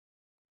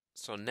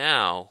So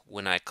now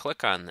when I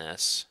click on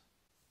this,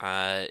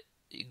 uh,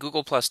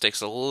 Google Plus takes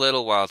a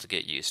little while to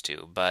get used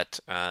to, but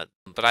I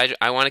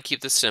want to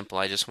keep this simple.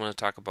 I just want to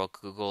talk about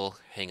Google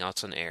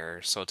Hangouts on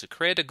Air. So to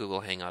create a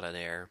Google Hangout on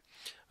Air,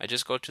 I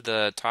just go to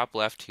the top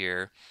left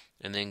here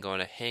and then go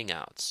to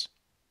Hangouts.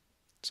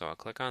 So I'll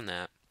click on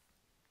that.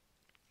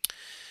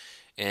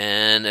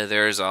 And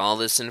there's all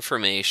this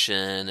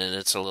information, and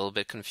it's a little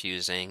bit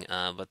confusing,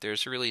 but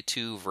there's really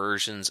two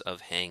versions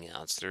of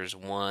Hangouts. There's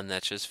one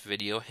that's just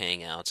video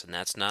Hangouts, and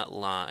that's not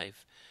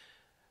live.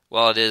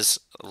 Well, it is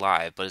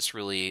live, but it's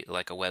really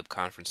like a web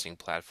conferencing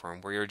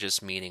platform where you're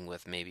just meeting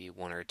with maybe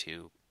one or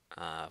two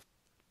uh,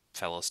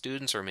 fellow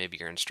students, or maybe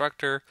your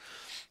instructor,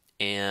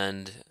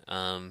 and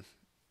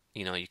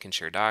you can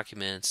share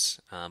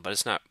documents,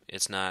 but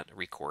it's not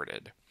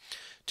recorded.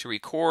 To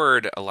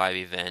record a live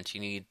event,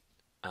 you need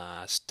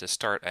to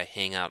start a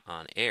Hangout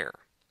on Air.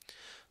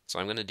 So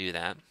I'm going to do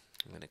that.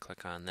 I'm going to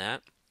click on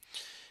that.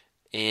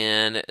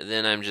 And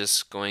then I'm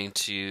just going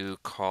to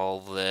call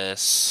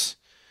this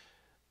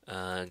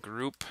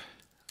group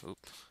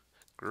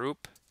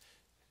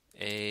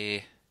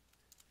A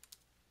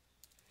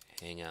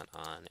Hangout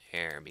on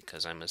Air,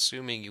 because I'm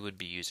assuming you would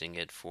be using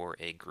it for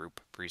a group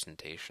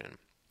presentation.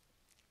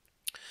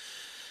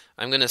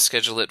 I'm going to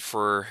schedule it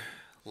for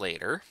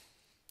later.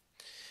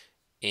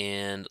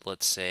 And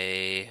let's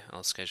say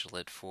I'll schedule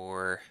it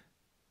for,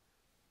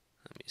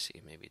 let me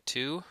see, maybe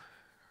 2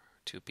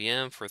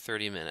 p.m. for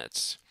 30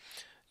 minutes.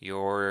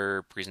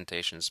 Your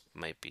presentations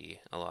might be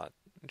a lot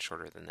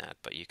shorter than that,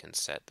 but you can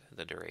set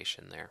the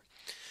duration there.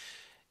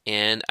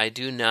 And I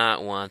do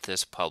not want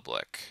this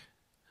public.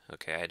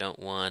 Okay, I don't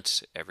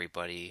want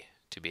everybody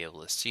to be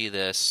able to see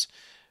this,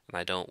 and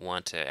I don't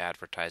want to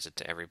advertise it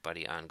to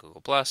everybody on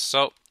Google+.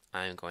 So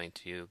I'm going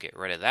to get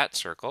rid of that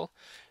circle,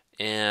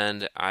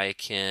 and I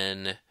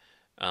can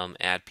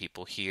add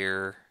people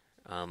here.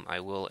 I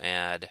will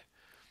add,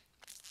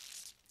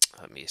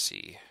 let me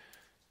see,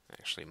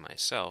 actually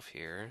myself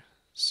here.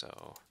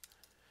 So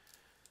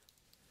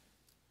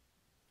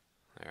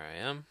there I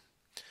am.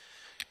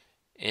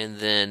 And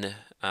then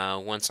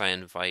once I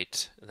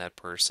invite that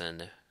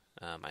person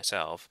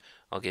myself,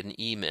 I'll get an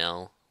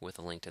email with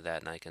a link to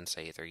that, and I can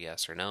say either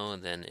yes or no,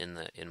 and then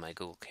in my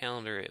Google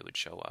Calendar it would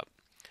show up.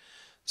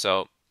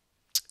 So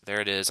there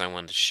it is. I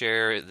wanted to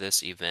share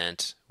this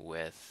event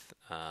with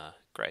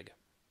Greg.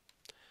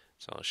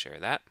 So I'll share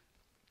that.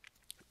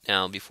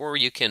 Now, before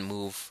you can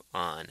move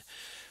on,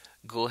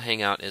 Google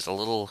Hangout is a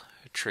little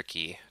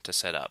tricky to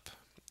set up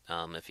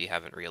if you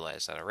haven't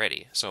realized that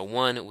already. So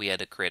one, we had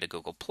to create a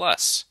Google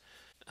Plus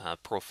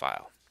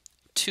profile.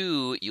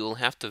 Two, you will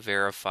have to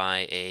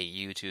verify a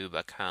YouTube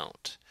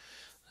account.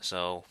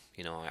 So,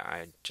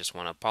 I just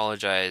want to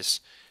apologize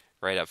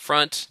right up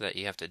front that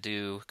you have to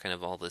do kind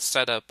of all this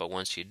setup, but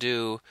once you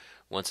do,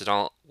 once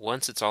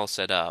it's all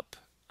set up,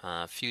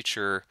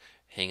 future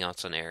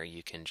Hangouts on Air,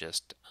 you can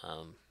just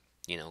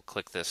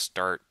click this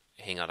Start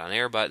Hangout on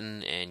Air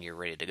button and you're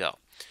ready to go.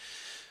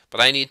 But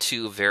I need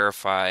to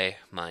verify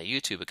my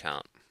YouTube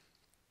account.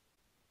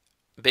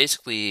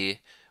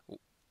 Basically,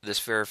 this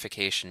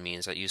verification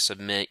means that you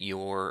submit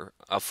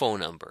a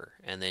phone number,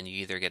 and then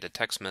you either get a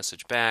text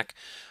message back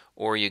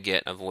or you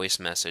get a voice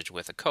message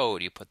with a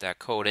code. You put that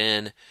code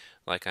in,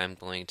 like I'm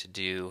going to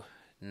do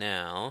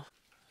now.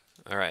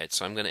 Alright,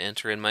 so I'm going to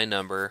enter in my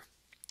number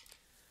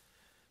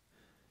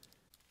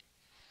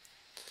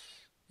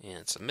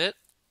and submit.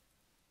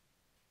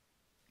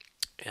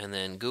 And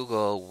then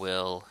Google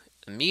will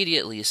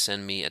immediately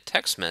send me a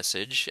text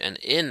message, and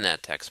in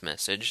that text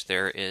message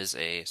there is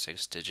a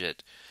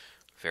 6-digit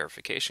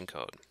verification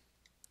code.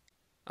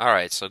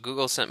 Alright, so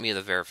Google sent me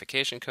the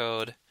verification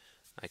code.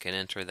 I can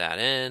enter that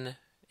in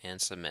and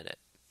submit it.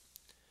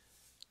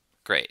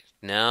 Great.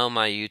 Now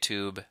my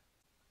YouTube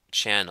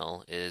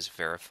channel is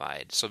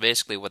verified. So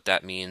basically what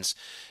that means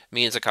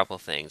a couple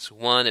of things.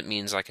 One, it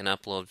means I can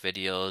upload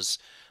videos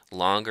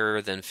longer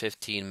than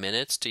 15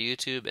 minutes to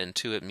YouTube, and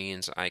two, it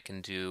means I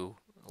can do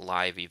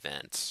live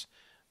events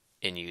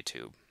in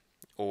YouTube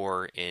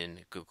or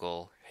in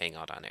Google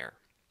Hangout on Air.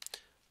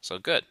 So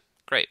good,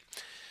 great.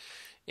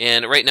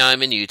 And right now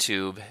I'm in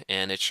YouTube,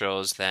 and it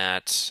shows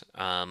that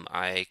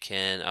I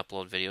can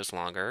upload videos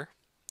longer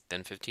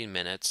than 15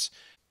 minutes,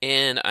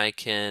 and I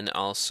can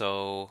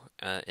also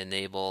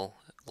enable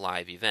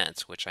live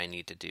events, which I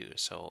need to do.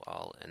 So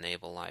I'll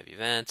enable live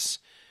events,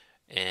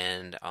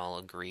 and I'll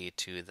agree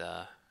to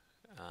the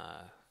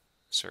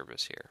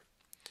service here.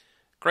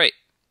 Great,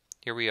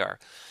 here we are.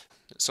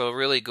 So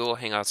really, Google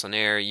Hangouts on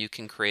Air, you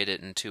can create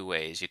it in two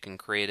ways. You can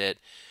create it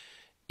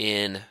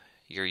in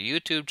your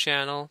YouTube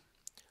channel,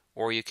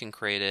 or you can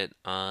create it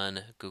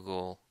on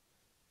Google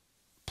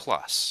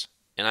Plus.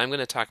 And I'm going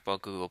to talk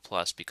about Google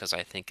Plus because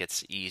I think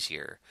it's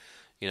easier.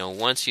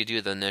 Once you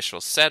do the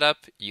initial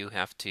setup, you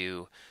have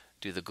to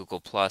do the Google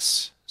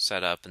Plus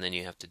setup, and then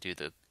you have to do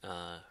the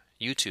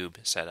YouTube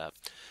setup.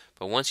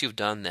 But once you've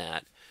done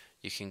that,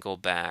 you can go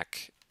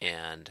back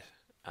and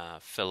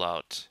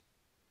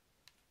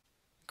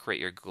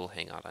create your Google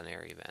Hangout on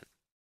Air event.